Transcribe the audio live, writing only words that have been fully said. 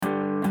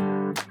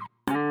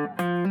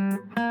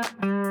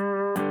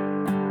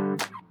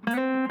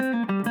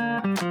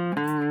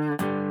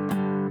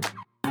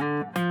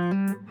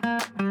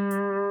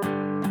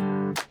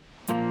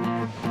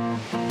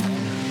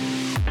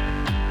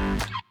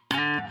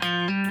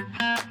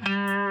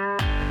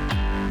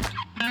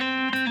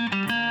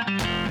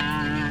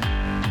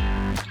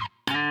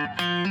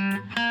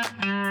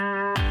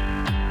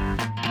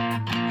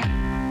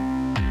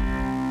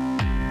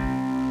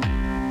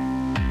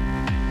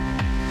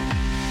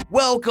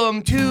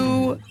Welcome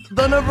to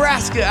the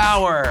Nebraska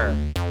Hour.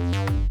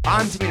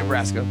 I'm Timmy,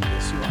 Nebraska.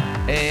 Yes, you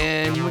are.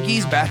 And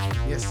McGee's back.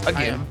 Yes, again.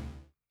 I am.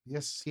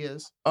 Yes, he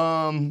is.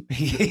 So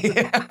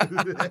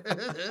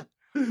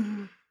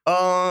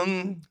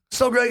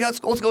Greg,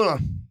 what's going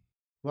on?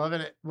 Loving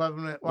it.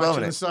 Watching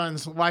Loving the it.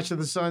 Suns. Watching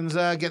the Suns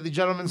get the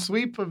gentleman's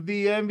sweep of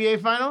the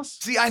NBA Finals.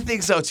 See, I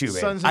think so too, man.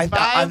 Suns in I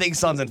 5? think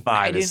Suns in 5.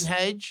 I didn't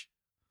hedge.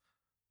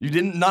 You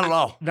didn't? Not at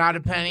all. Not a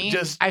penny.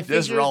 Just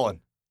figured rolling.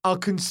 I'll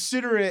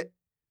consider it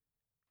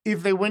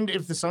if they win.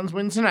 If the Suns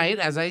win tonight,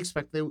 as I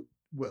expect they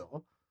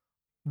will,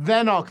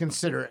 then I'll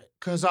consider it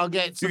because I'll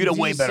get. You get a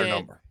way better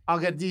number. I'll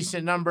get a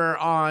decent number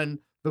on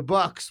the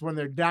Bucks when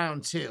they're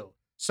down 2.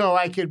 So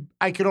I could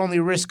only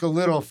risk a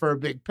little for a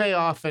big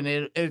payoff, and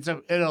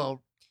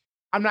it'll.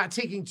 I'm not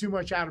taking too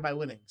much out of my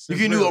winnings. You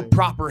can do a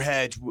proper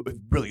hedge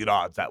with really good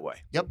odds that way.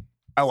 Yep.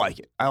 I like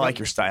it. I like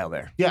your style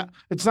there. Yeah,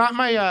 it's not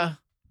my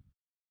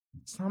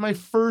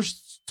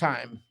first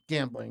time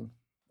gambling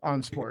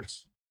on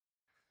sports.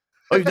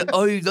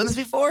 Oh, you've done this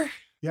before?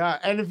 Yeah,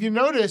 and if you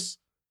notice,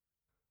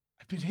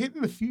 I've been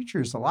hitting the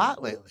futures a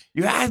lot lately.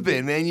 You have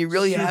been, man. You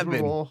really have Super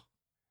been. Bowl,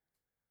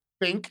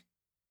 Bink.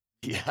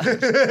 Yeah.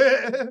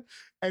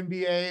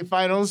 NBA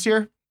Finals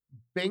here,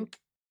 Bink.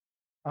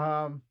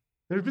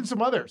 There's been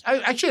some others. I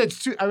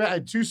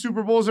had 2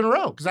 Super Bowls in a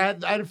row because I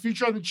had a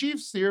future on the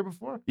Chiefs the year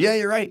before. Yeah,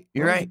 you're right.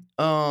 You're right.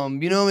 Man,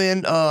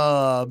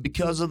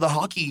 because of the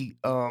hockey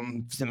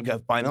Stanley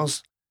Cup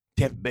Finals,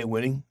 Tampa Bay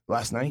winning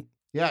last night.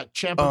 Yeah,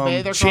 Champa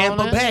Bay. They're calling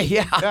Champa it. Bay.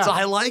 Yeah, so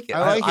I like it.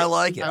 I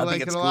like it. I like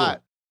think it it's a cool.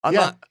 lot. I'm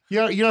yeah.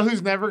 not. You know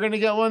who's never going to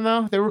get one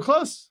though? They were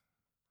close,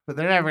 but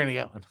they're never going to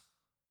get one.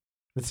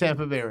 The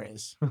Tampa Bay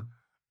Rays.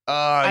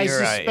 I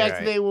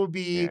suspect they will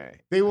be.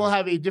 They will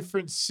have a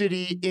different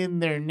city in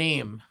their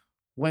name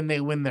when they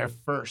win their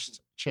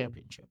first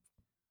championship.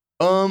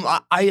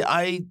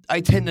 I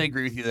tend to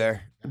agree with you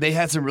there. They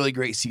had some really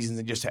great seasons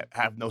and just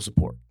have no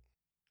support,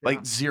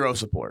 like zero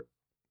support.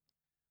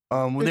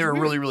 When they were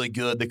really, really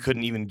good, they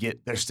couldn't even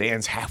get their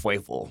stands halfway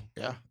full.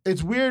 Yeah,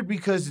 it's weird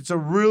because it's a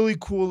really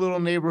cool little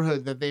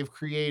neighborhood that they've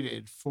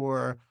created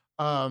for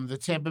the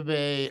Tampa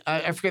Bay.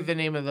 I forget the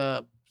name of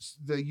the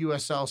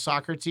USL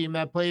soccer team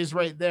that plays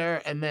right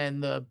there, and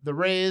then the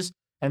Rays,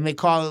 and they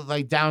call it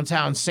like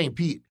downtown St.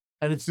 Pete,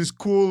 and it's this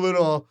cool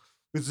little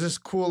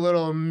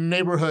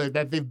neighborhood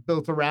that they've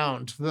built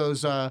around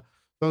those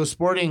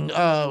sporting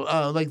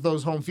like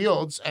those home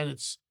fields, and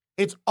it's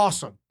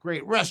awesome.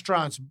 Great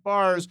restaurants,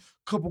 bars,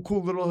 couple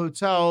cool little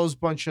hotels,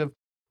 bunch of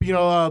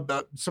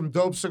some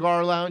dope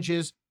cigar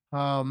lounges,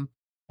 and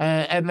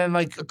then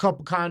like a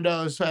couple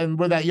condos, and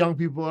where that young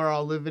people are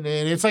all living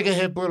in. It's like a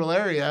hip little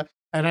area.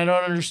 And I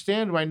don't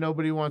understand why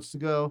nobody wants to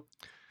go,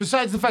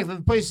 besides the fact that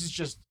the place is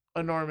just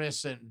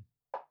enormous and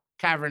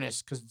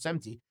cavernous because it's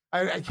empty.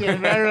 I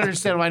don't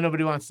understand why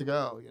nobody wants to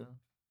go.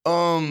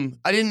 I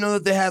didn't know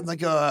that they had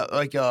like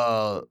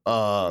a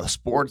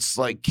sports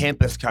like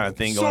campus kind of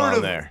thing going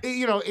on there.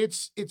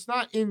 It's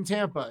not in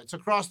Tampa. It's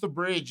across the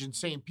bridge in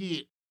St.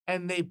 Pete,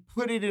 and they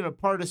put it in a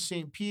part of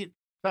St. Pete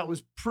that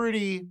was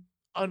pretty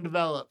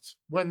undeveloped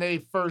when they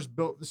first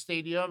built the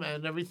stadium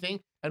and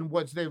everything. And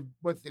what they've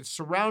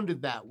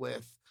surrounded that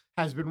with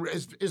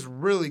is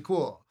really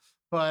cool.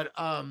 But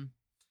and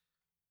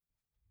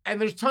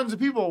there's tons of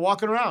people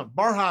walking around,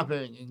 bar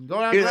hopping and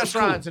going out to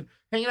restaurants and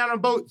hanging out on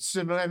boats,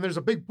 and there's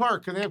a big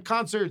park and they have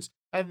concerts,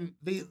 and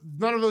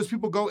none of those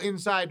people go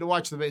inside to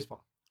watch the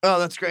baseball. Oh,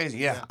 that's crazy.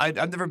 Yeah. I've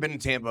never been to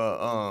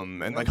Tampa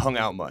and like hung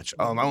out much.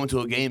 I went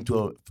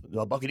to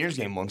a Buccaneers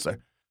game once there.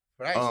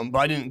 Right. But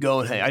I didn't go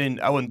and hang.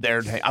 I wasn't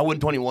there to hang. I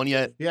wasn't 21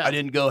 yet. Yeah. I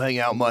didn't go hang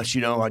out much.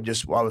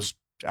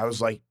 I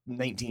was like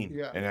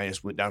 19, and I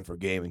just went down for a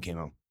game and came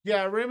home.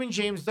 Yeah, Raymond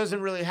James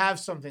doesn't really have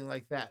something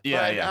like that.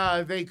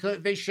 Yeah,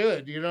 but, they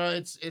should.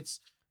 It's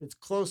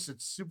close.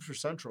 It's super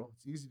central.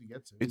 It's easy to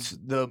get to. It's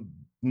the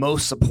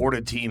most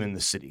supported team in the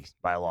city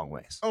by a long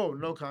ways. Oh,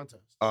 no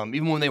contest.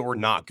 Even when they were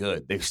not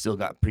good, they've still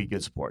got pretty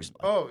good support.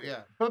 Oh yeah,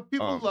 but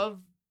people love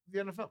the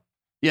NFL.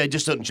 Yeah,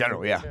 just in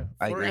general. Yeah.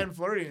 I agree. And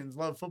Floridians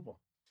love football.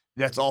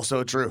 That's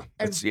also true.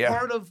 And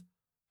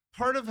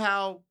part of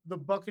how the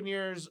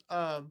Buccaneers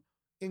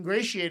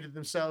ingratiated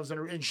themselves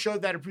and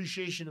showed that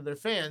appreciation to their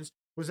fans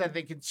was that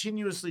they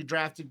continuously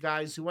drafted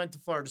guys who went to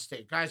Florida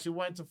State, guys who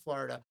went to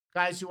Florida,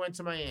 guys who went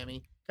to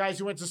Miami, guys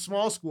who went to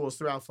small schools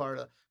throughout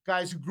Florida,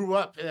 guys who grew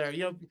up there.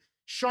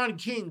 Sean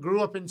King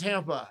grew up in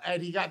Tampa,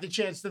 and he got the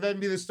chance to then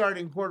be the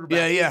starting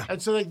quarterback. Yeah.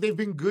 And so they've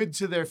been good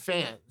to their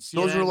fans.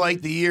 Those were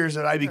like the years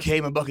that I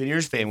became a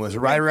Buccaneers fan, was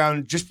right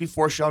around just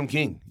before Sean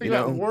King. Think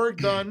about Warwick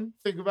Dunn.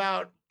 Think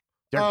about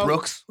Derek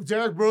Brooks.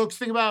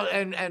 Think about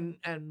and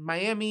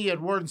Miami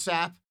and Warren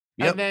Sapp.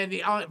 Yep. And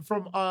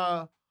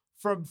then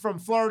from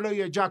Florida,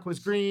 you had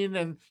Jacquez Green,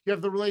 and you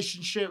have the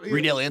relationship.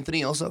 Riedel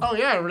Anthony also. Oh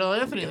yeah, Riedel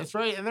Anthony. That's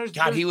right.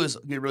 And he was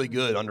really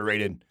good,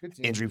 underrated. Good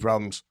team. Injury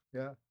problems.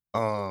 Yeah.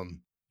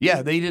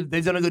 Yeah,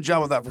 they've done a good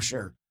job with that for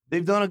sure.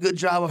 They've done a good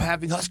job of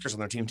having Huskers on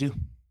their team too,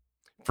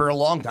 for a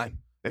long time.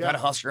 They've had a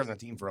Husker on their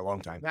team for a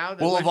long time.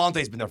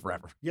 Avante's been there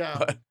forever.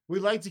 Yeah, we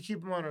like to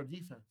keep him on our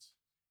defense.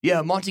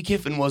 Yeah, Monty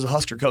Kiffin was a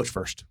Husker coach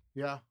first.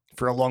 Yeah.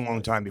 for a long,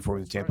 long time before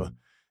he went to Tampa. Right.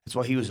 That's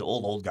why he was an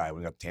old guy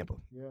when he got to Tampa.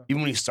 Yeah.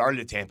 Even when he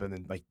started at Tampa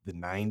in like the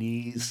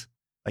 90s,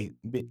 like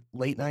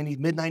late 90s,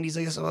 mid 90s,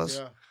 I guess it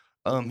was.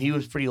 Yeah. He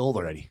was pretty old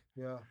already.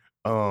 Yeah.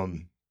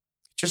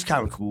 Just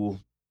kind of cool.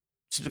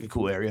 Seems like a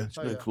cool area. It's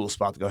a cool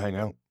spot to go hang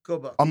out. Go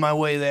Bucks. On my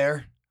way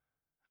there,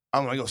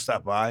 I'm gonna go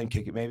stop by and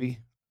kick it. Maybe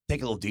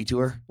take a little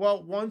detour.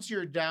 Well, once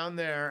you're down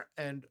there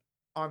and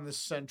on the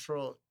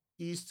Central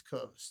East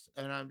Coast,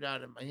 and I'm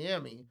down in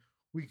Miami,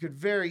 we could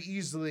very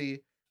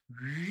easily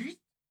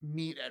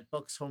meet at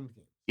Bucks home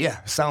game.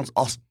 Yeah, sounds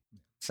awesome.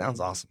 Sounds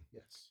awesome.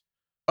 Yes.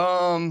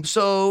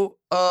 So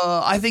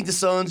I think the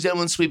Suns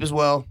gentlemen sweep as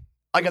well.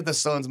 I got the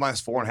Suns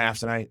 -4.5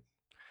 tonight.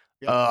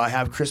 Yep. I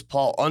have Chris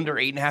Paul under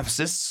 8.5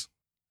 assists.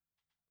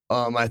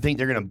 I think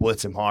they're gonna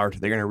blitz him hard.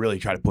 They're gonna really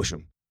try to push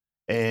him.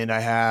 And I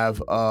have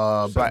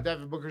so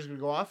Devin Booker's gonna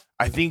go off?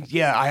 I think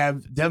I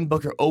have Devin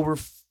Booker over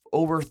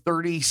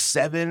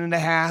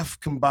 37.5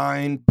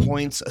 combined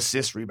points,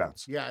 assists,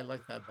 rebounds. Yeah, I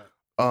like that bet.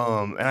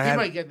 And he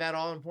might get that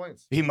all in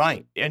points. He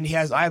might. And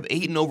I have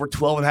Ayton over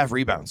 12.5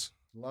 rebounds.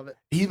 Love it.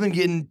 He's been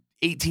getting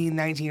 18,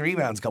 19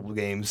 rebounds a couple of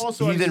games.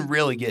 Also, he's been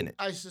really getting it.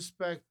 I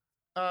suspect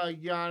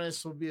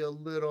Giannis will be a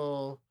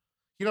little,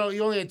 he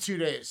only had 2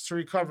 days to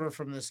recover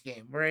from this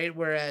game, right?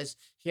 Whereas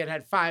he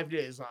had 5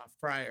 days off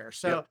prior.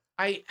 So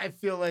I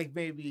feel like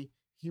maybe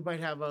he might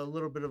have a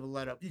little bit of a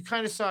let up. You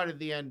kind of saw it at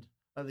the end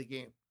of the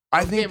game.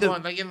 I think game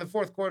one, like in the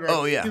fourth quarter.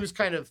 Oh, yeah. He was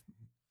kind of,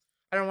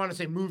 I don't want to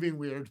say moving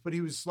weird, but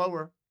he was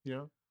slower,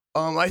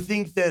 I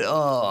think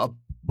that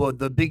but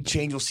the big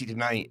change you'll see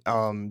tonight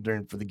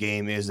for the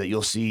game is that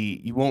you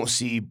won't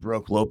see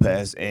Brook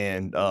Lopez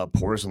and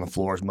Portis on the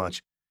floor as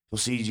much. You'll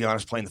see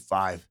Giannis playing the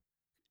 5.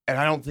 And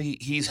I don't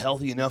think he's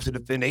healthy enough to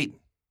defend Ayton.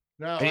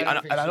 No,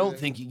 I don't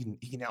think he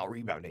can out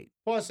rebound Ayton.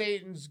 Plus,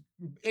 Ayton's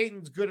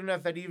good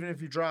enough that even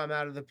if you draw him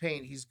out of the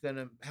paint, he's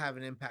gonna have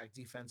an impact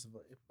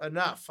defensively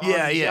enough.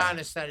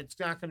 Giannis that it's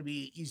not gonna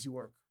be easy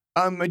work.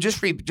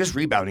 Just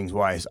rebounding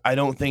wise, I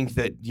don't think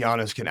that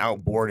Giannis can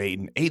outboard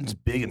Ayton. Ayton's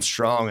big and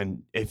strong,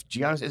 and if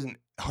Giannis isn't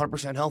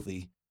 100%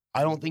 healthy,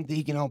 I don't think that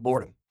he can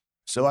outboard him.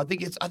 So I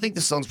think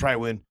the Suns probably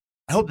win.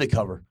 I hope they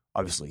cover,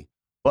 obviously,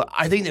 but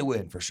I think they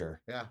win for sure.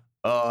 Yeah.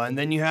 And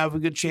then you have a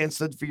good chance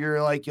for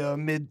your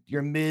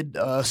mid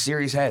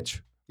series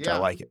hedge. Yeah. I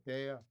like it.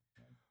 Yeah.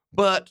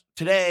 But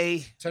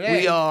today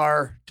we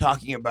are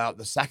talking about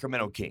the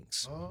Sacramento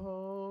Kings.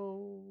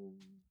 Oh,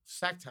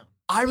 Sacktown.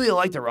 I really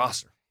like their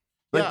roster.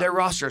 Their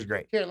roster is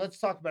great. Here, let's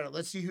talk about it.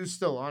 Let's see who's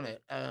still on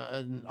it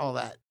and all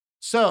that.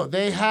 So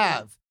they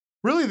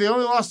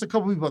only lost a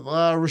couple people.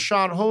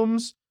 Rashawn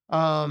Holmes,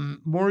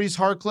 Maurice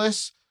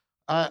Harkless,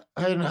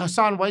 and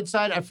Hassan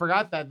Whiteside. I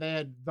forgot that they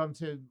had dumped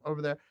him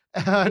over there.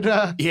 And,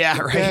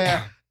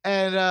 right.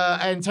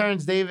 And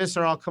Terrence Davis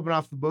are all coming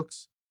off the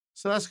books.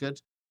 So that's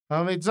good.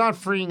 It's not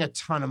freeing a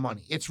ton of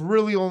money. It's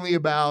really only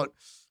about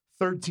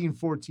 13,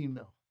 14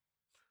 mil.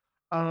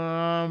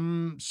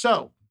 And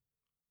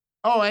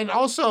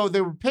also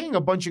they were paying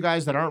a bunch of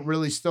guys that aren't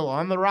really still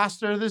on the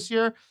roster this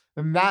year,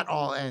 and that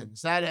all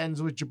ends. That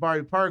ends with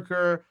Jabari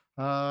Parker,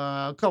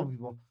 a couple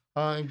people,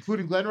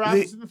 including Glenn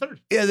Robinson III.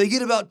 Yeah, they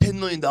get about $10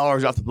 million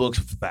off the books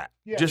for that,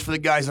 just for the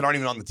guys that aren't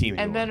even on the team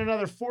anymore. And then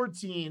another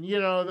 14,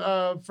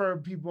 for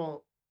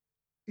people,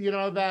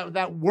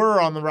 that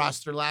were on the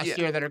roster last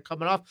year that are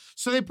coming off.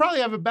 So they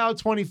probably have about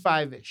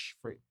 25-ish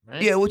free,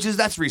 right? Yeah,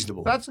 that's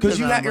reasonable. That's because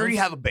you already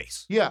have a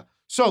base. Yeah.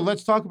 So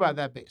let's talk about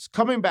that base.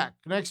 Coming back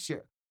next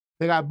year.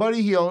 They got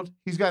Buddy Hield.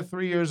 He's got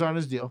 3 years on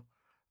his deal.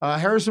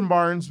 Harrison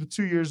Barnes with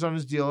 2 years on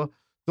his deal.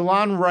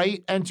 DeLon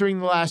Wright entering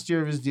the last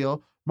year of his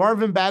deal.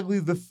 Marvin Bagley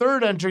the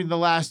third entering the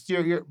last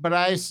year, but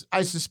I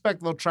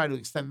suspect they'll try to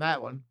extend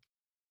that one.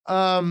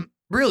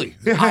 Really?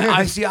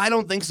 I see. I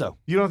don't think so.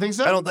 You don't think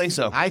so? I don't think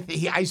so.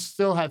 I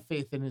still have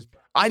faith in his.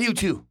 I do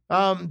too.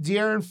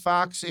 De'Aaron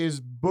Fox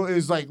is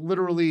like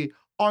literally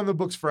on the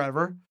books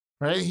forever,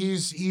 right?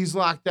 He's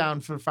locked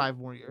down for 5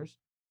 more years.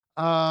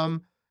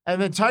 And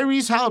then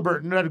Tyrese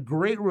Halliburton, who had a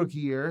great rookie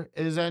year,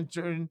 is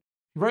entering.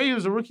 Right, he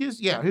was a rookie.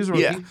 Yeah, he's a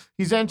rookie. Yeah.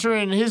 He's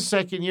entering his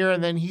second year,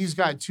 and then he's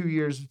got 2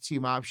 years of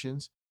team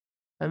options.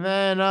 And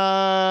then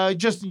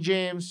Justin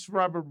James,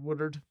 Robert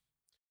Woodard,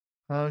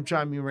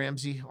 John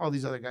Ramsey, all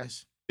these other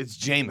guys. It's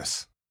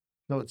Jameis.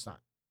 No, it's not.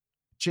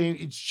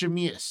 It's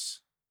Jameis.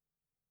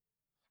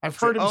 I've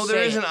heard him say. Oh,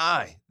 there is an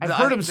I. I've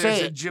heard him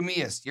say it.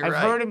 Jameis. You're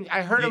right.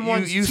 I heard him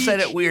once. You said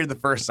it weird the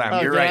first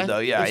time. You're right, though.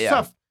 Yeah, it's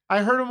tough.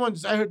 I heard him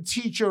once. I heard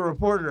teach a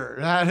reporter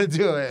how to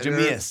do it.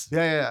 Jameis.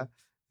 Yeah.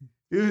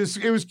 It was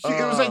cute.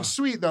 It was like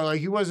sweet though. Like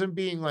he wasn't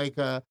being like,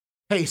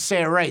 "Hey,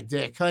 say it right,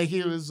 Dick." Like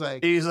he was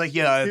like,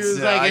 yeah.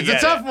 It's a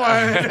tough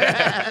one.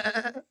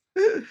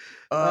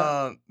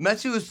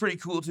 Metu is pretty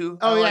cool too.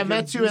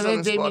 Metu and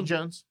then Damian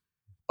Jones.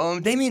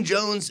 Damian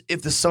Jones,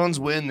 if the Suns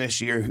win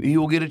this year,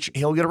 he'll get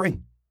a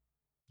ring.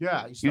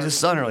 Yeah, he was a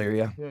Sun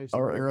earlier.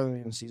 Earlier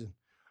in the season.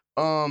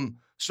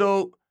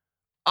 So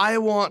I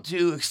want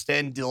to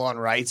extend Delon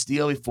Wright's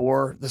deal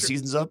before the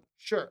season's up.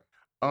 Sure.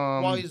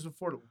 While he's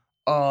affordable.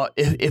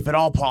 If at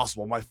all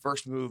possible, my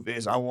first move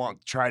is I want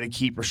to try to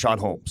keep Rashawn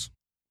Holmes.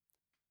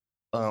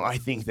 I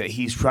think that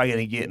he's probably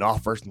going to get an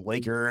offer from the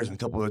Lakers and a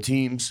couple other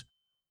teams.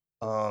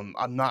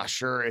 I'm not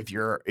sure if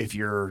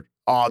your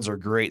odds are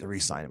great to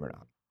re-sign him or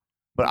not,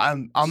 but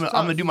I'm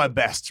gonna do my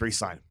best to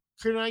re-sign him.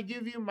 Can I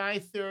give you my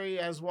theory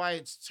as why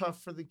it's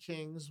tough for the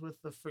Kings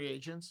with the free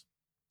agents?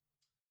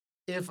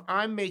 If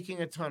I'm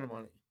making a ton of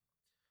money,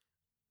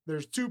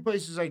 there's two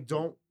places I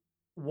don't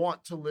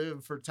want to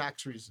live for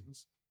tax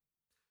reasons: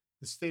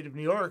 the state of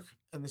New York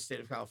and the state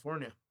of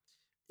California.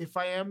 If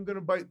I am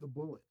gonna bite the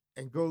bullet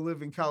and go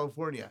live in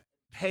California,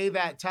 pay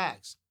that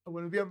tax, I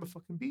want to be on the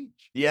fucking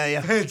beach.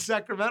 Yeah. And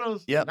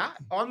Sacramento's not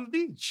on the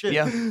beach.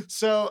 Yeah.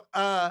 So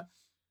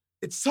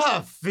it's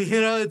tough.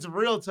 It's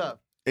real tough.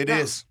 It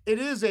is. It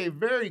is a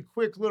very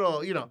quick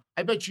little,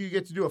 I bet you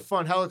get to do a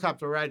fun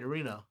helicopter ride to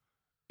Reno.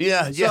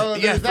 Yeah, So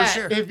for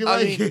sure. If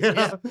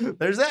you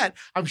there's that.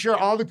 I'm sure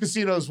all the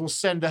casinos will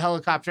send a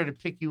helicopter to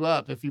pick you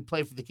up if you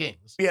play for the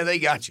Kings. Yeah, they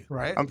got you.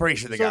 Right? I'm pretty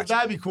sure they got you. So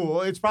that'd be cool.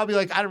 It's probably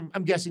like,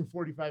 I'm guessing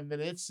 45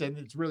 minutes, and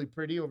it's really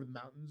pretty over the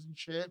mountains and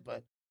shit,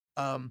 but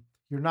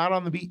you're not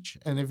on the beach.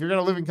 And if you're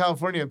going to live in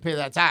California and pay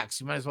that tax,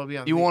 you might as well be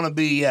on the beach. You want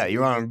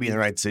to be in the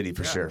right city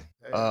for sure.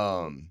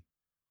 Yeah.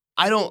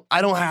 I don't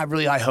have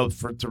really high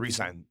hopes to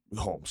re-sign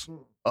Holmes.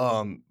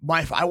 I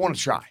want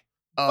to try.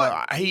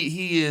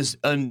 He is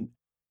an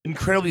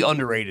incredibly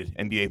underrated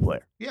NBA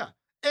player. Yeah.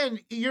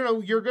 And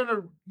you're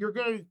gonna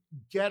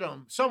get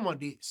him.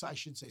 Somebody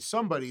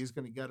is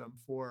gonna get him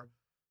for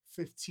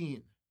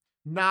 15,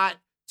 not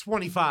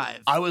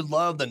 25. I would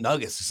love the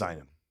Nuggets to sign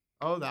him.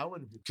 Oh, that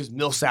wouldn't be because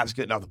Millsap's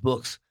getting out the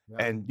books,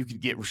 and you could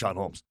get Rashawn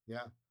Holmes.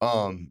 Yeah.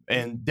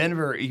 And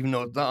Denver, even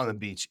though it's not on the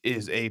beach,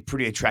 is a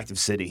pretty attractive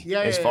city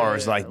as far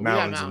as like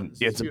mountains and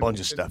it's a bunch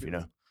of stuff,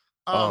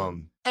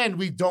 And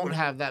we don't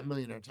have that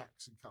millionaire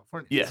tax in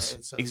California. Yes,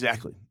 right?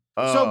 exactly.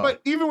 But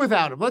even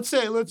without him,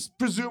 let's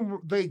presume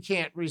they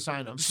can't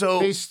re-sign him. So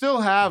they still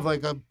have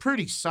like a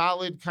pretty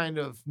solid kind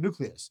of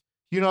nucleus.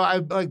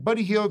 Like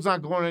Buddy Hield's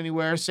not going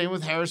anywhere. Same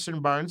with Harrison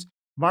Barnes.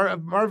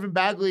 Marvin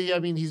Bagley. I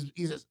mean, he's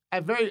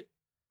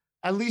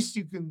at least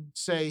you can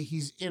say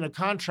he's in a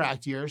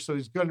contract year, so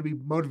he's going to be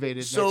motivated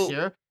next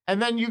year. And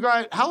then you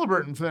got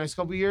Halliburton for the next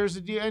couple of years,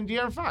 and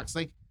De'Aaron Fox.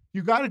 Like,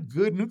 you got a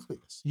good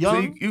nucleus.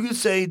 Young. So you could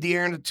say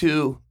De'Aaron at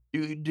 2.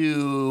 You could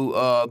do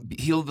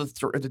Hield or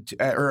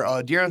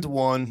De'Aaron at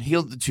 1,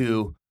 Hield at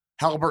 2,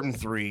 Halliburton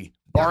 3,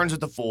 Barnes at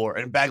the 4,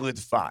 and Bagley at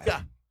the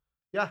 5.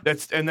 Yeah.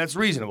 That's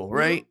reasonable,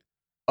 right?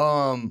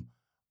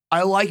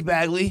 I like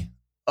Bagley.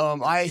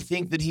 I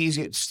think that he's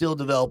still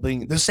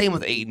developing. The same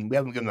with Ayton. We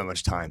haven't given him that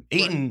much time.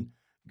 Ayton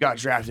got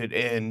drafted,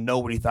 and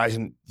nobody thought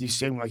he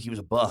seemed like he was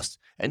a bust.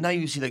 And now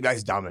you see that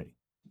guy's dominating.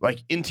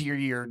 Like,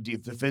 interior,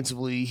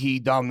 defensively, he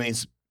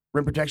dominates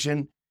rim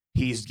protection.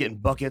 He's getting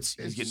buckets.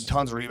 He's getting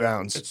tons of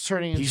rebounds. It's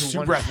turning into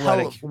super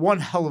athletic. One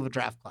hell of a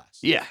draft class.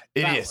 Yeah,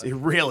 it is. It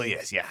really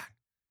is, yeah.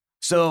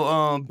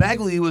 So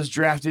Bagley was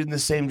drafted in the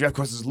same draft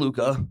class as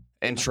Luka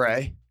and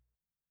Trey.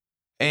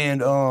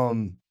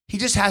 And he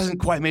just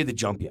hasn't quite made the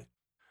jump yet.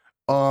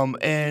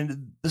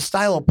 And the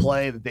style of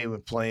play that they were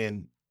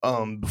playing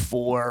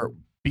before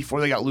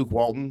they got Luke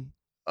Walton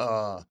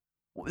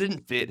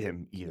didn't fit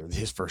him either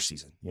his first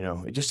season.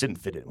 It just didn't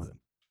fit in with him.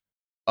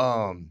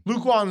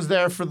 Luke Walton's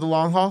there for the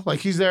long haul.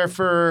 Like, is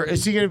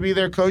he going to be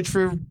their coach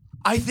for?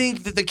 I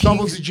think that the Kings,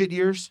 double-digit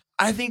years.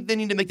 I think they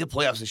need to make the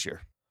playoffs this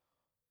year.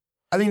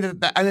 I think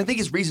and I think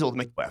it's reasonable to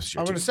make the playoffs this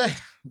year. I'm going to say,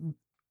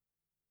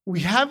 we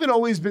haven't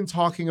always been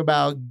talking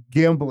about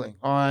gambling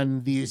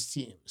on these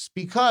teams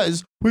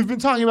because we've been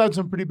talking about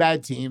some pretty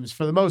bad teams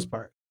for the most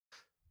part.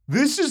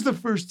 This is the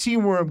first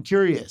team where I'm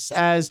curious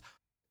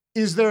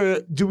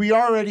do we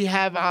already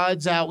have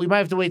odds out? We might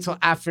have to wait till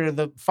after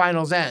the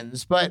finals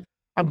ends, but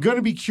I'm going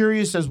to be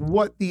curious as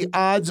what the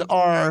odds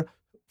are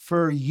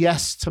for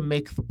yes to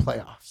make the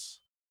playoffs.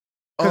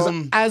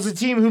 Because as a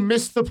team who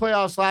missed the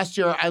playoffs last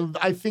year,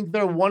 I think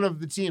they're one of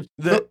the teams.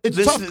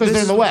 It's tough because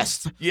they're in the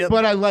West. Yep.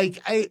 But I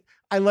like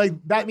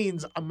that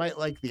means I might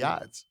like the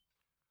odds.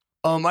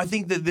 I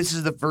think that this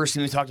is the first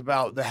team we talked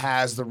about that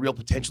has the real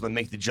potential to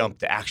make the jump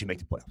to actually make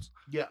the playoffs.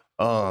 Yeah.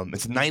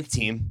 It's the 9th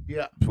team.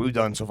 Yeah. That's what we've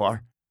done so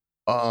far.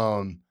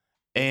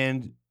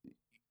 And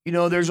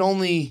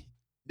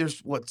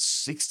there's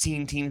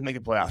 16 teams make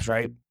the playoffs,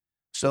 right?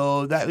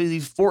 So that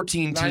leaves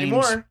 14 Not teams.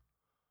 Anymore.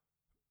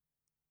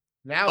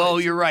 Now.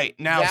 You're right.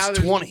 Now it's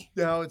 20.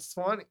 No, it's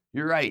 20.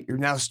 You're right.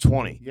 Now it's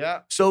 20. Yeah.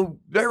 So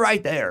they're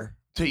right there.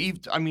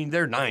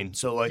 They're 9.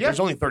 So there's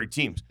only 30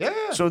 teams.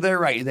 Yeah. So they're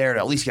right there to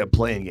at least get a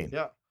playing game.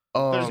 Yeah.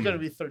 There's going to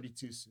be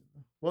 32 soon.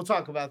 We'll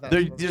talk about that.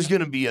 There's going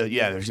to be a whole thing.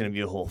 Yeah, there's going to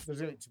be a whole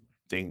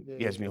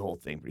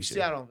thing pretty soon.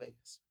 Seattle and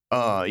Vegas.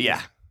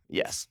 Yeah.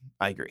 Yes,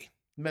 I agree.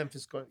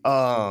 Memphis going.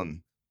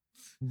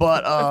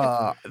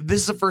 But this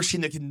is the first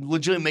team that can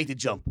legitimately make the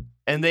jump,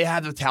 and they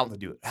have the talent to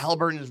do it.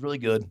 Halliburton is really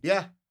good.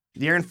 Yeah.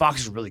 De'Aaron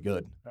Fox is really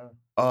good.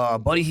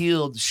 Buddy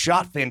Hield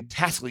shot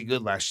fantastically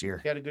good last year.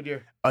 He had a good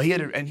year.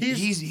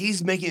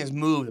 He's making his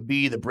move to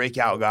be the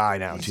breakout guy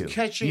now too.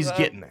 He's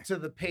getting there to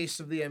the pace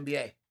of the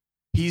NBA.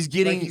 He's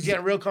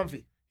getting real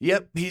comfy.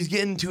 Yep, he's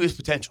getting to his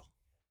potential.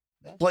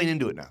 Playing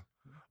into it now.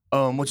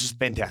 which is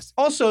fantastic.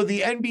 Also,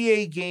 the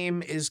NBA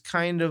game is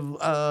kind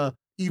of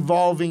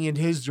evolving in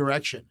his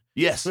direction.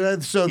 Yes.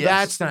 So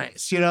Yes. that's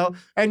nice,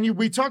 And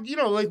we talk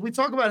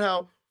about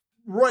how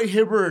Roy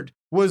Hibbert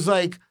was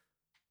like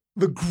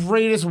the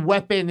greatest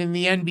weapon in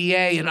the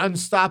NBA and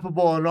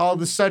unstoppable, and all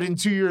of a sudden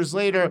 2 years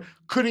later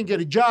couldn't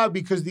get a job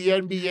because the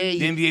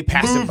NBA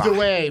passed him moved by.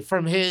 away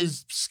from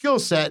his skill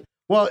set.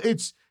 Well,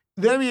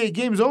 the NBA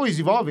game is always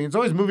evolving. It's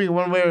always moving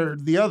one way or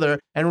the other,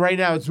 and right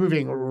now it's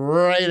moving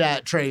right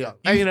at Trae Young.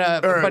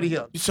 Buddy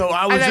Hield. So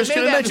I was just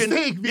going to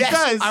mention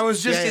because I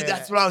was just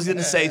that's what I was going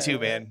to say too,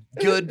 man.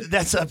 Good,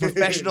 that's a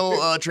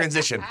professional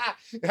transition.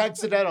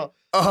 Accidental.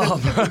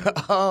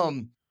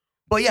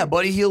 But yeah,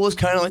 Buddy Hield was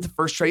kind of like the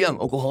first Trae Young.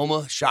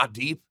 Oklahoma, shot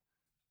deep.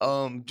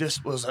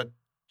 Just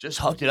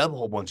hucked it up a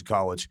whole bunch of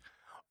college.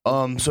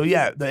 So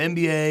yeah, the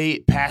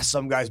NBA passed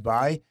some guys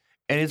by,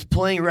 and it's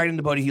playing right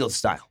into Buddy Hield's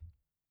style.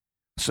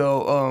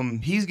 So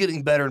he's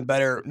getting better and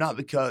better, not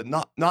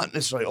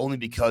necessarily only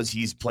because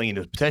he's playing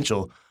to his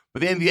potential, but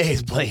the NBA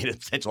is playing to his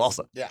potential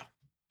also. Yeah.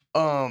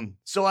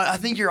 So I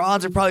think your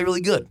odds are probably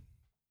really good.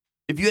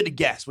 If you had to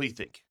guess, what do you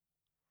think?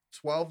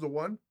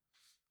 12-1,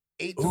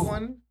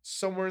 8-1,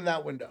 somewhere in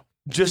that window.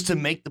 Just to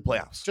make the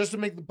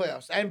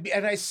playoffs.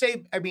 And I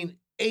say,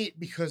 8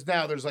 because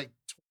now there's like,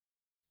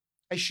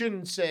 I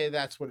shouldn't say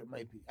that's what it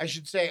might be. I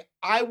should say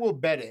I will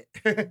bet it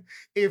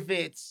if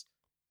it's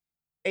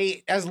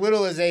 8, as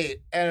little as 8,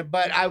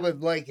 but I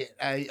would like it.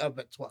 Up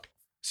at 12.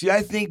 See,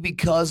 I think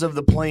because of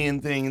the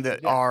play-in thing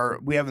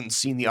we haven't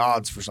seen the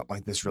odds for something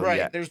like this really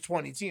yet. There's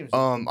 20 teams.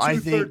 I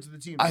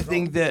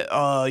think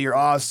that your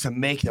odds to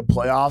make the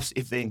playoffs,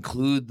 if they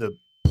include the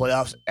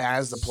playoffs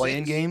as the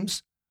play-in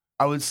games,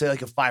 I would say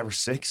like a 5 or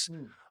 6.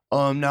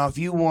 Now if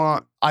you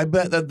want, I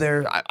bet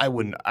that I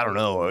wouldn't. I don't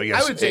know. I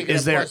guess I would take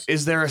is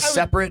there a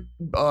separate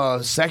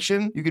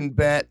section you can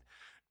bet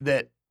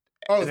that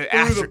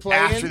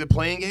after the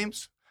play-in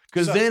games?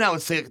 Because then I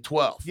would say like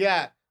 12.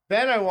 Yeah.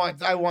 Then I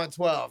want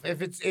 12.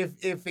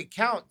 If it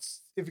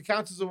counts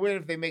as a win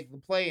if they make the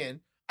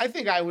play-in, I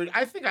think I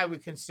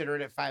would consider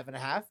it at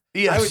 5.5.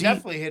 Yeah, I would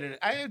definitely hit it.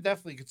 I would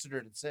definitely consider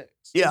it at 6.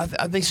 Yeah,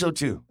 I think so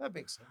too. That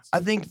makes sense. I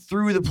think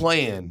through the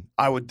play-in,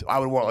 I would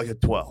want like a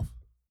 12.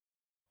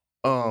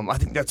 I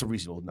think that's a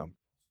reasonable number.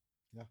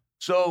 Yeah.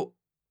 So,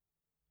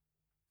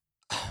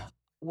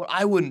 well,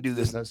 I wouldn't do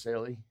this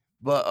necessarily,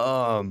 but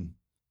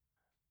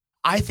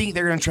I think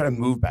they're going to try to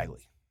move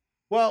Bagley.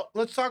 Well,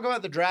 let's talk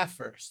about the draft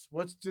first.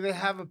 Do they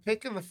have a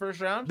pick in the first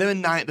round? They're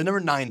the number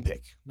 9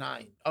 pick.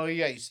 9. Oh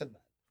yeah, you said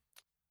that.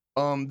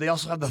 They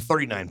also have the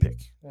 39 pick.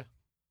 Yeah.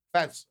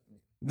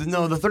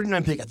 The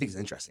 39 pick I think is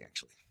interesting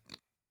actually.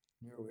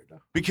 You're a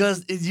weirdo.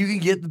 Because you can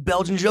get the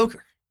Belgian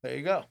Joker. There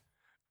you go.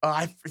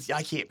 I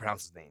can't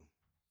pronounce his name.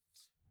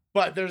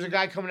 But there's a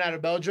guy coming out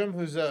of Belgium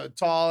who's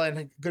tall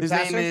and good passer.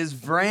 His name is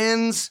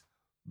Frans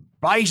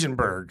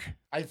Bijzenberg.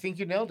 I think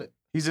you nailed it.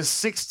 He's a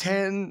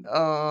 6'10",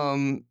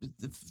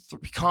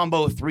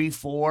 combo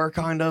 3-4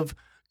 kind of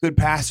good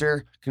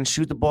passer. Can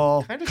shoot the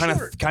ball.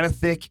 Kind of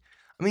thick.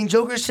 I mean,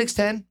 Joker's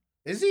 6'10".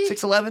 Is he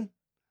 6'11"?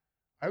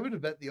 I would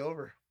have bet the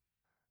over.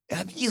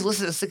 I think he's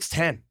listed at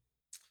 6'10".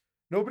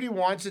 Nobody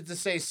wants it to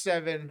say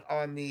 7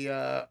 on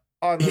the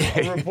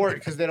report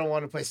because they don't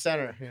want to play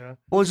center.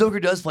 Well, Joker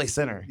does play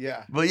center.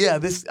 Yeah. But yeah,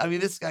 this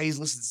guy he's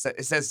listed.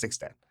 It says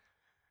 6'10".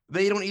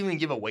 They don't even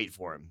give a weight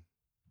for him.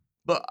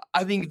 But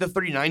I think the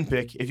 39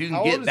 pick, if you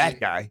can get that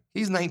guy,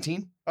 he's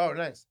 19. Oh,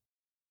 nice.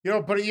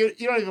 But you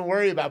don't even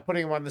worry about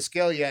putting him on the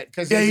scale yet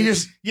because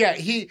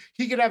he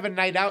could have a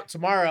night out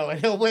tomorrow and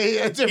he'll weigh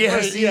a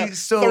different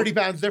 30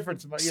 pounds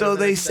difference. So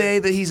they say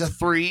that he's a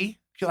 3,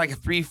 like a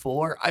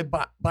 3-4.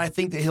 But I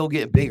think that he'll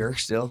get bigger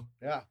still.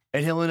 Yeah,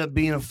 and he'll end up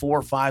being a 4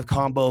 or 5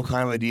 combo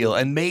kind of a deal,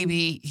 and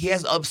maybe he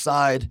has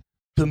upside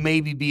to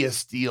maybe be a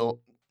steal.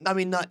 I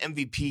mean, not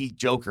MVP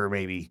Joker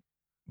maybe,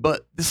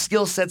 but the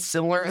skill set's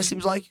similar. It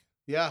seems like.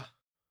 Yeah.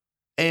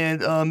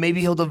 And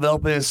maybe he'll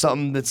develop into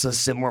something that's a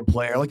similar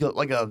player, like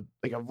a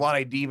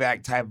Vlade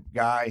Divac type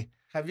guy.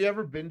 Have you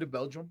ever been to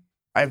Belgium?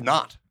 I have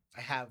not.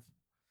 I have.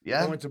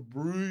 Yeah. I went to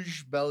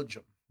Bruges,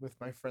 Belgium, with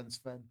my friend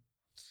Sven.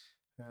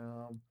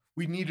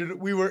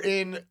 We were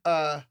in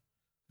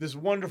this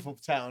wonderful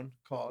town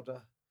called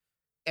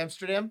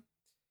Amsterdam,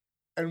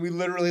 and we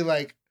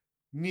literally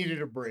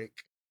needed a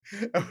break.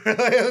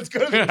 Let's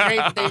go to the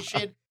train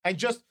station and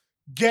just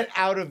get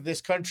out of this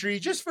country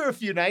just for a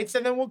few nights,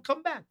 and then we'll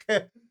come back.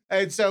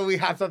 And so we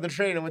hopped on the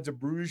train and went to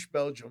Bruges,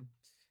 Belgium,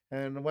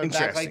 and went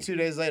back 2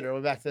 days later.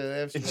 Went back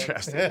to Amsterdam.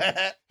 Interesting.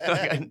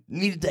 I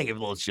need to take a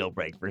little chill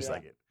break for a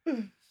second.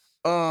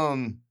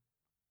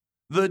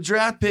 The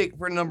draft pick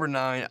for number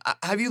 9.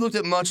 Have you looked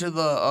at much of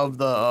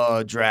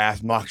the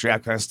draft, mock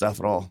draft kind of stuff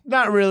at all?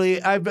 Not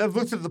really. I've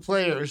looked at the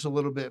players a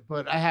little bit,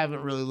 but I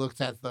haven't really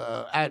looked at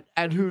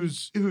at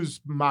who's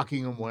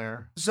mocking them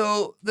where.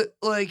 So the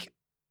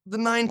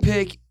 9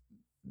 pick,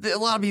 a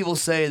lot of people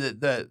say that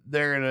the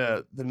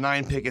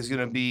 9 pick is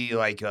gonna be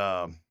like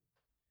James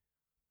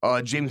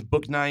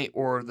Bouknight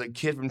or the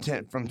kid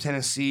from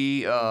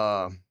Tennessee,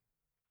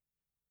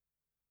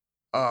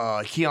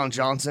 Keon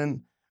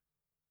Johnson.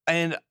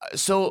 And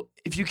so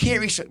if you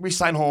can't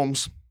re-sign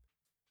Holmes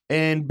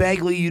and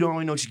Bagley, you don't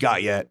really know what you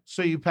got yet.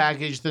 So you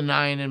package the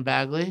 9 in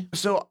Bagley?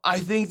 So I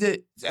think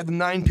that at the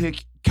 9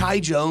 pick, Kai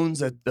Jones,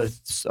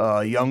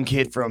 the young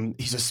kid he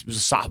was a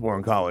sophomore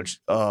in college,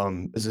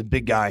 is a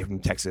big guy from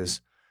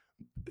Texas,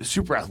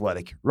 super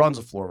athletic, runs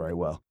the floor very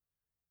well.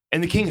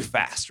 And the Kings are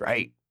fast,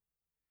 right?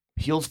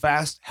 Heald's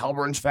fast,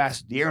 Halburn's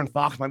fast, De'Aaron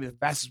Fox might be the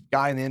fastest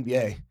guy in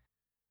the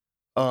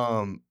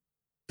NBA.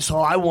 So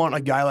I want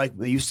a guy like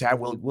they used to have,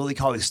 Willie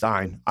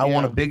Cauley-Stein. I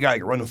want a big guy that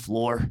can run the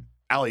floor,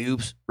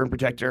 alley-oops, rim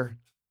protector.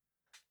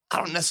 I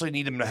don't necessarily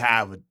need him to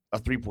have a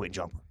three-point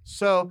jumper.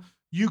 So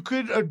you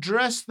could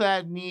address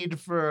that need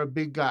for a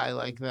big guy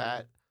like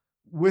that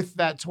with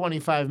that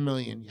 $25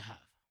 million you have.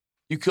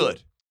 You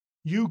could.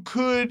 You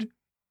could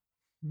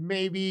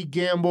maybe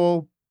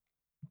gamble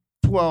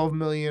 $12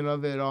 million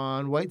of it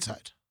on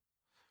Whiteside.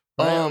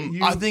 Right?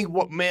 I think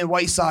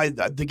Whiteside,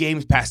 the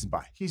game's passing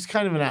by. He's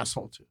kind of an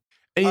asshole too.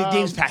 And the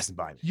game's passing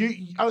by.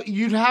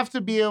 You'd have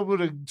to be able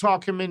to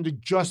talk him into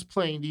just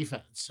playing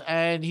defense,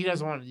 and he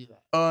doesn't want to do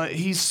that.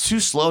 He's too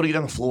slow to get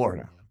on the floor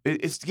now.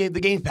 It's the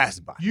game's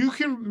passing by. You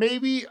can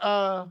maybe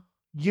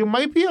you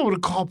might be able to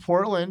call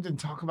Portland and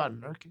talk about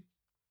Nurkic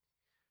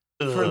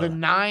for the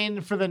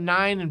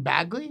 9 in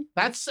Bagley.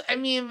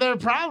 They're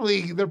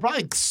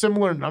probably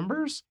similar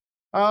numbers.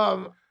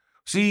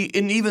 See,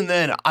 and even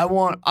then, I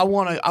want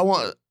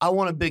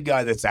a big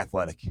guy that's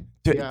athletic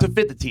to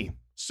fit the team.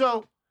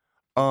 So.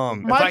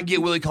 If I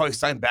get Willie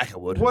Cauley-Stein back, I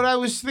would. What I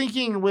was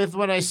thinking with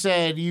when I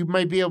said you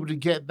might be able to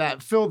get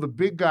that fill the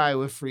big guy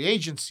with free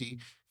agency,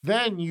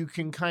 then you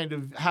can kind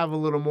of have a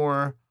little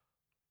more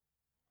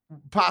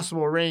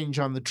possible range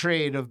on the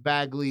trade of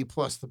Bagley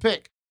plus the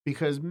pick,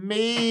 because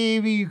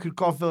maybe you could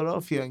call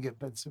Philadelphia and get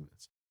Ben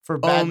Simmons for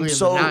Bagley in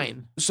the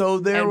 9. So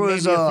there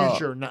was maybe a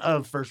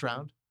future first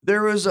round.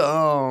 There was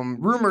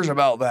rumors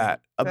about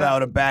that,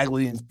 about a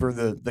Bagley for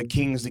the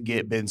Kings to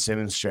get Ben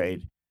Simmons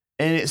trade.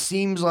 And it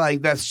seems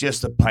like that's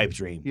just a pipe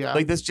dream. Yeah.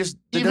 Like that's just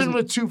even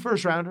with 2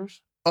 first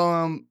rounders.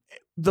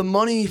 The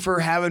money for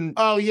having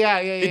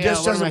it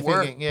just doesn't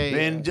work.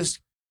 And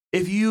just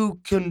if you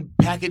can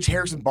package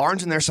Harrison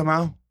Barnes in there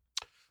somehow.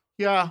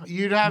 Yeah,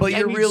 you'd have, but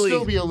you'd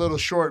still be a little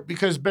short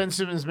because Ben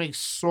Simmons makes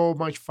so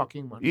much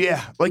fucking money.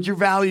 Yeah, like your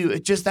value,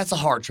 that's a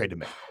hard trade to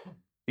make.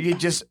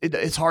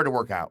 It's hard to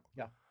work out.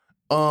 Yeah.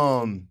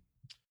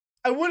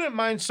 I wouldn't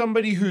mind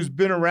somebody who's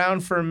been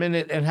around for a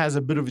minute and has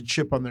a bit of a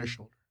chip on their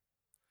shoulder.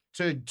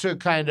 To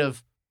kind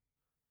of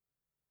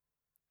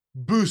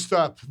boost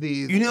up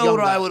the what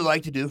I would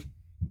like to do?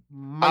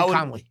 Mike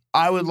Conley.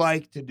 I would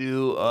like to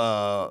do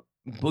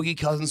Boogie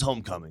Cousins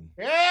Homecoming.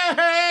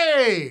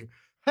 Hey!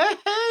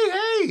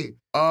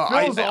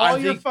 Fills all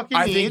your fucking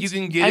needs. I think you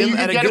can get him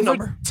at a good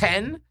number.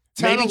 10,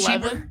 maybe 11.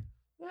 Cheaper.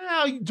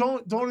 No,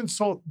 don't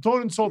insult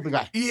the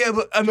guy. Yeah,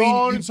 but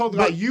don't insult the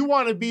guy. You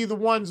want to be the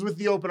ones with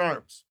the open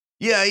arms.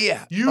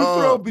 Yeah.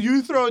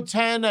 You throw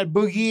 10 at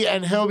Boogie,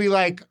 and he'll be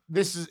like,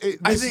 "This is."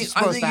 I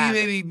think you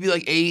maybe be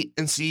like 8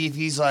 and see if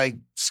he's like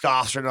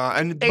scoffs or not,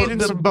 and 8 and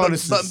some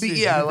bonuses. Make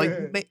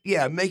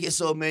it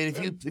so, man.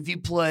 If you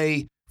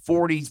play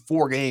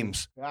 44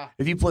 games,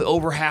 if you play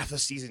over half the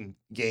season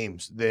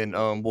games, then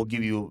we'll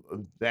give you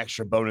the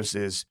extra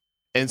bonuses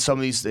and some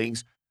of these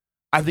things.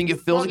 I think it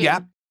fills a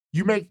gap.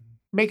 You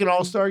make an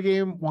all-star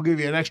game, we'll give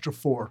you an extra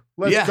 4.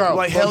 Let's go.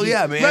 Like, hell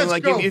yeah, man.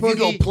 If you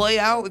go play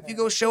out, if you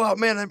go show out,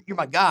 man, you're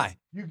my guy.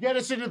 You get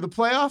us into the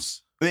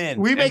playoffs, man.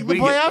 We make the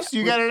playoffs,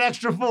 you get an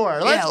extra 4.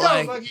 Let's go,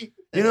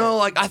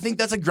 Boogie. I think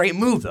that's a great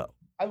move, though.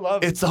 I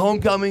love it. It's the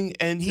homecoming,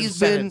 and I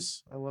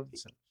love the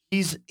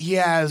sentence. He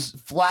has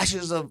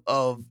flashes of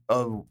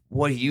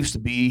what he used to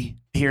be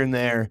here and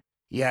there.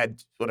 He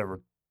had,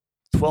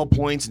 12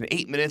 points in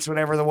 8 minutes or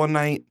whatever the one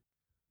night.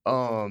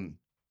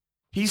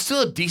 He's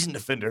still a decent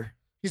defender.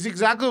 He's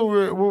exactly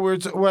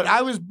what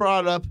I was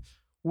brought up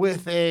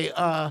with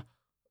an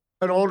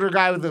older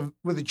guy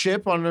with a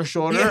chip on their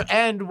shoulder,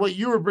 and what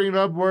you were bringing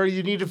up where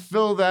you need to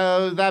fill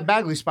that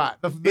Bagley spot.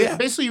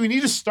 Basically, you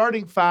need a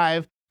starting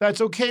 5 that's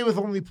okay with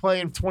only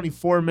playing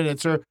 24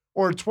 minutes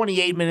or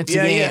 28 minutes a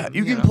game. Yeah,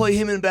 you can play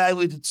him and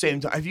Bagley at the same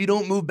time. If you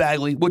don't move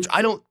Bagley, which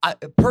I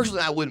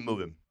personally wouldn't move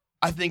him.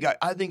 I think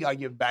I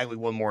give Bagley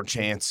one more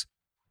chance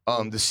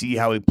to see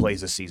how he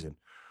plays this season.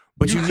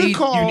 But you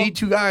need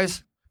 2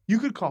 guys. You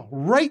could call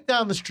right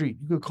down the street.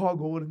 You could call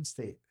Golden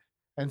State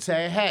and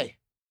say, hey,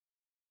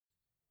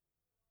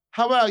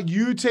 how about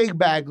you take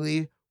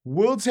Bagley?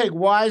 We'll take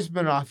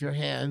Wiseman off your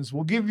hands.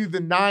 We'll give you the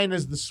 9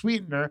 as the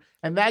sweetener.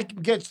 And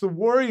that gets the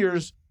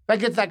Warriors, that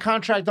gets that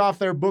contract off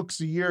their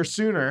books a year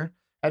sooner.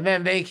 And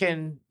then they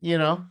can, do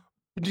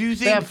you think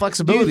they have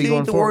flexibility do you think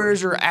going the forward.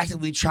 Warriors are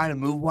actively trying to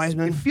move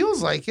Wiseman? It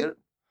feels like it.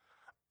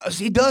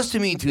 He does to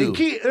me, too.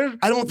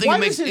 I don't think it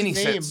makes any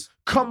sense.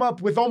 Come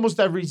up with almost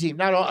every team,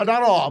 not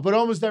all, but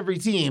almost every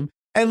team,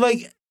 and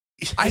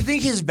I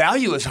think his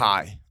value is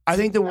high. I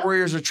think the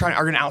Warriors are going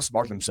to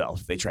outsmart themselves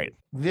if they trade him.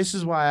 This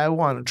is why I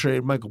want to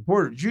trade Michael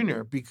Porter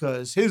Jr.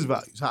 because his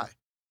value is high.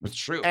 That's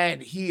true,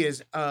 and he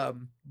is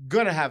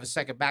gonna have a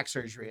second back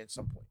surgery at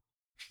some point.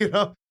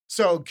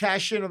 So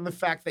cash in on the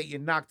fact that you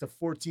knocked the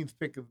 14th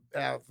pick of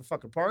the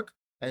fucking park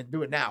and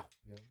do it now.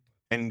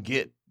 And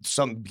get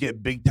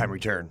big time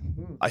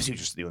return. I see what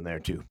you're doing there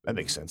too. That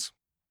makes sense.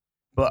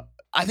 But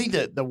I think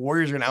that the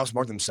Warriors are going to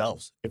outsmart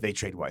themselves if they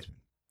trade Wiseman.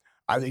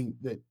 I think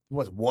that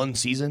one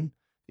season,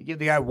 they give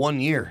the guy 1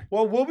 year.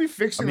 Well, we'll be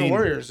fixing the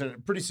Warriors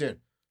pretty soon.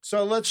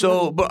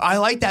 But I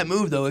like that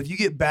move though. If you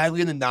get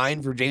Bagley in the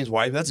 9 for James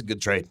Wiseman, that's a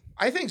good trade.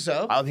 I think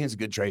so. I think it's a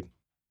good trade.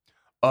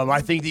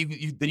 I think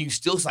that then you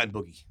still sign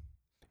Boogie,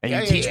 and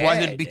you teach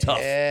Wiseman to be tough.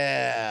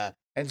 Yeah,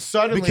 and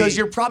suddenly because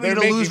you're probably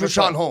going to lose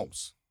Rashawn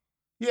Holmes.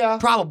 Yeah,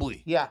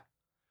 probably. Yeah,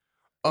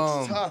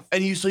 it's tough.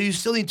 And you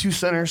still need 2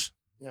 centers.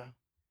 Yeah,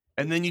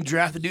 and then you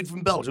draft the dude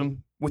from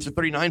Belgium with your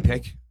 39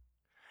 pick.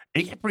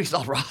 And you get a pretty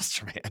solid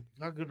roster, man.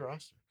 Not a good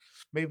roster.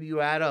 Maybe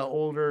you add an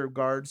older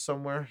guard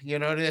somewhere,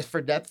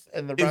 for depth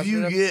and the. If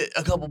you get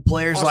a couple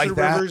players Austin like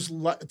that, Rivers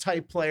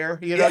type player,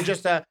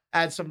 just to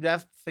add some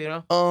depth,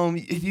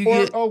 if you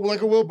get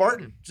like a Will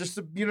Barton, just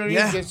to,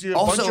 gets you a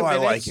bunch of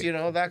minutes, like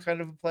it. That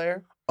kind of a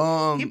player.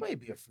 He might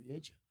be a free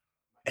agent.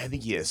 I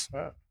think he is.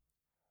 Wow.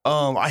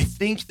 I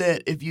think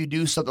that if you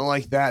do something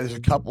like that, there's a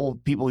couple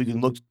people you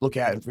can look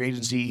at in free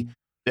agency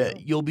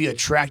that you'll be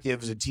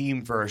attractive as a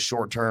team for a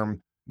short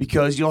term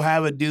because you'll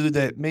have a dude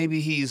that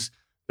maybe he's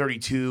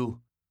 32,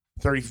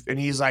 30, and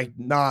he's like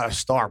not a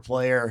star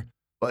player,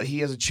 but he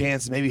has a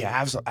chance to maybe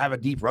have a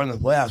deep run in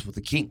the playoffs with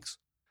the Kings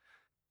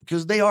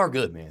because they are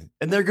good, man,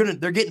 and they're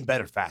getting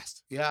better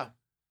fast. Yeah,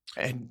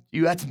 and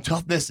you add some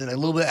toughness and a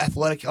little bit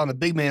athletic on the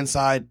big man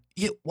side.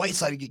 Get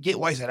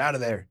Whiteside out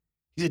of there.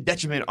 He's a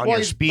detriment on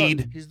your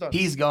speed.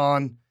 He's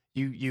gone.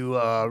 You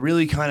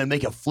really kind of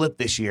make a flip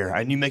this year,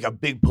 and you make a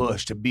big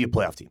push to be a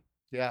playoff team.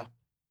 Yeah,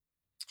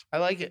 I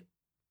like it.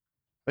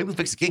 I think we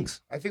fixed the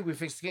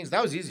Kings.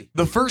 That was easy.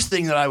 The first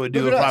thing that I would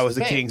do if I was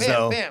the Kings,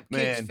 though,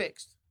 Kings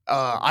fixed.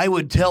 I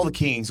would tell the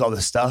Kings all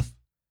this stuff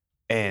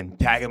and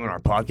tag them in our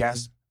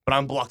podcast, but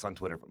I'm blocked on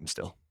Twitter from them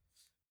still.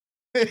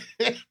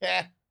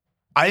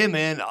 I am,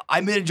 man.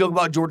 I made a joke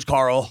about George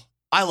Karl.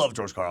 I love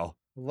George Karl.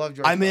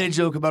 I made a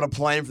joke about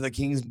applying for the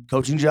Kings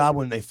coaching job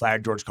when they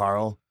fired George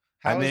Karl.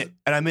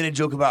 I made a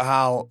joke about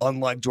how,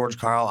 unlike George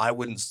Karl, I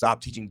wouldn't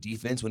stop teaching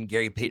defense when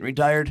Gary Payton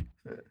retired,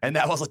 and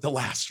that was like the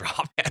last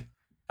straw, man.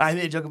 I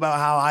made a joke about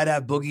how I'd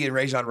have Boogie and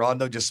Rajon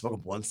Rondo just smoking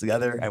blunts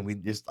together, and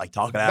we'd just like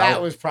talk it out.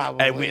 That was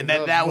probably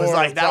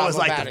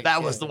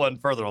that was the one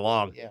further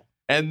along. Yeah,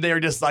 and they're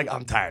just like,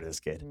 I'm tired of this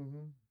kid. Mm-hmm.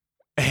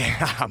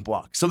 And I'm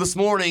blocked. So this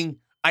morning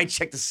I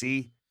checked to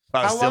see if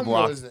I was still blocked. How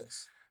long ago is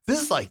this?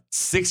 This is like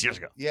 6 years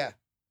ago. Yeah,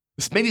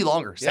 it's maybe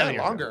longer. 7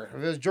 years longer. Ago.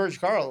 It was George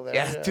Karl there.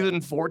 Yeah,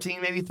 2014,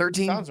 maybe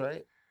 13. Sounds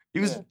right.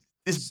 It's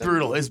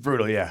brutal. It's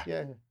brutal. Yeah.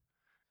 Yeah.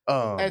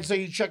 And so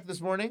you checked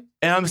this morning?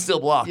 And I'm still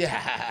blocked.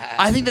 Yeah.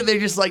 I think that they're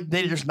just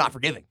not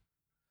forgiving.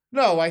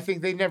 No, I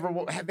think they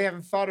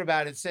haven't thought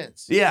about it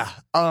since. Yeah.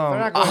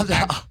 They're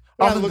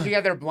not looking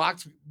at their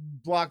blocked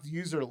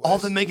user list. I'll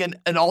have to make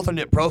an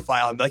alternate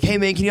profile and be like, hey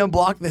man, can you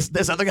unblock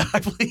this other guy,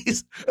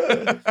 please?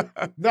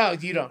 No,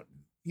 you don't.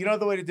 You know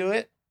the way to do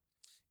it?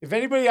 If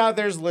anybody out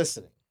there is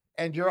listening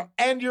and you're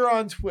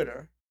on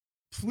Twitter,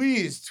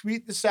 please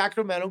tweet the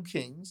Sacramento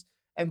Kings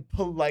and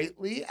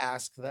politely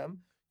ask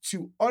them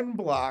to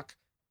unblock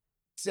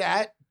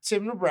at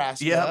Tim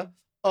Nebraska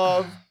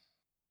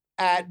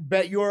at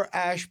Bet Your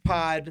Ash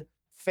Pod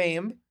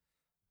fame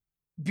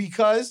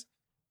because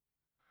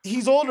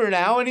he's older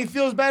now and he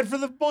feels bad for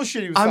the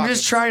bullshit he was talking. I'm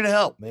just trying to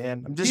help,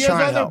 man. He has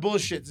other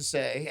bullshit to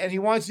say and he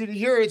wants you to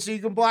hear it so you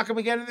can block him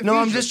again in the future. No,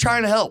 I'm just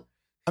trying to help.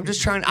 I was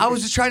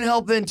just trying to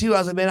help then too. I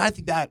was like, man, I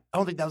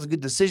don't think that was a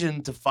good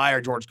decision to fire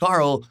George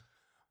Karl.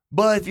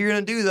 But if you're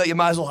gonna do that, you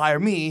might as well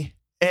hire me.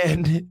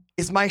 And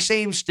it's my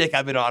same shtick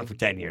I've been on for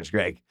 10 years,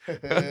 Greg.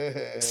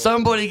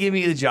 Somebody give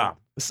me the job.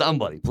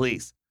 Somebody,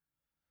 please.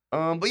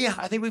 But yeah,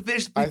 I think we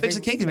fixed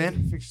the Kings,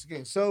 man. Fixed the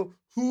Kings. So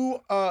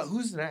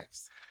who's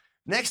next?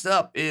 Next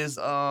up is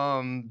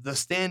the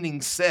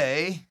standings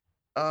say.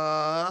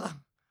 I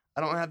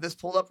don't have this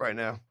pulled up right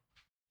now.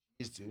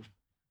 Jeez, dude.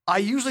 I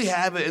usually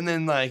have it, and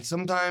then like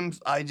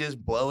sometimes I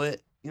just blow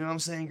it. You know what I'm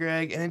saying,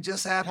 Greg? And it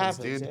just happens,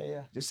 dude.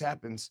 Yeah. Just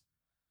happens.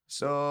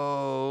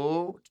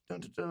 So,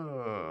 it's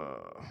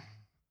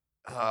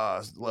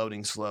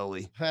loading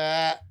slowly.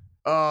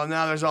 Oh,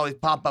 now there's all these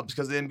pop-ups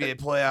because the NBA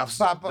playoffs.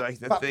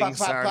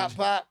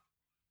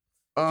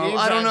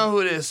 I don't know who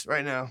it is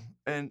right now.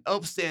 And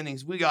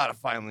standings, we got it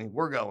finally.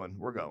 We're going.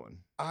 We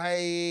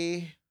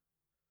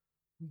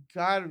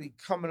got to be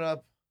coming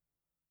up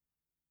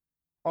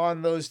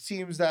on those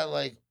teams that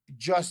like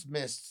just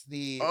missed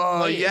the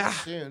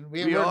soon.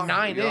 We're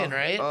 9 in,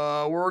 right?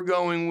 We're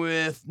going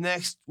with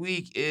next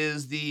week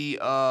is the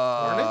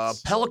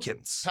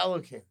Pelicans.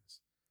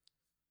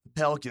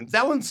 Pelicans.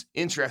 That one's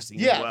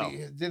interesting as well.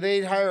 Did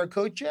they hire a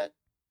coach yet?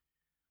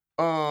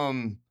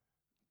 No.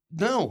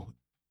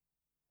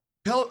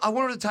 I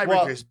wonder what the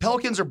tiebreaker is.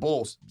 Pelicans or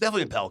Bulls?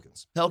 Definitely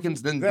Pelicans.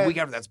 Pelicans, then the week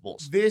after that's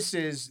Bulls. This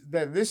is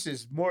going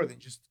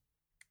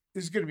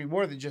to be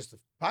more than just a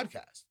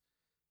podcast.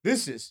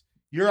 This is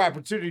your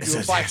opportunity to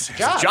apply for the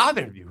job. It's a job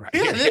interview, right?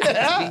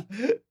 Yeah.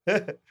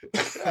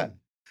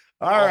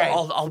 All right.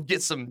 I'll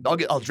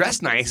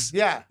dress nice.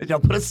 Yeah. And I'll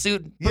put a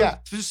suit.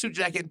 Put a suit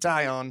jacket and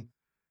tie on,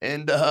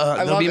 and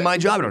that'll be my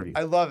job interview.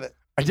 I love it.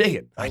 I dig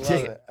it. I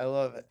dig it. I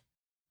love it.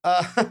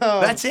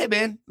 That's it,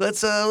 man.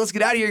 Let's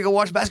get out of here and go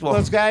watch basketball.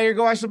 Let's get out of here and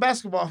go watch some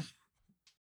basketball.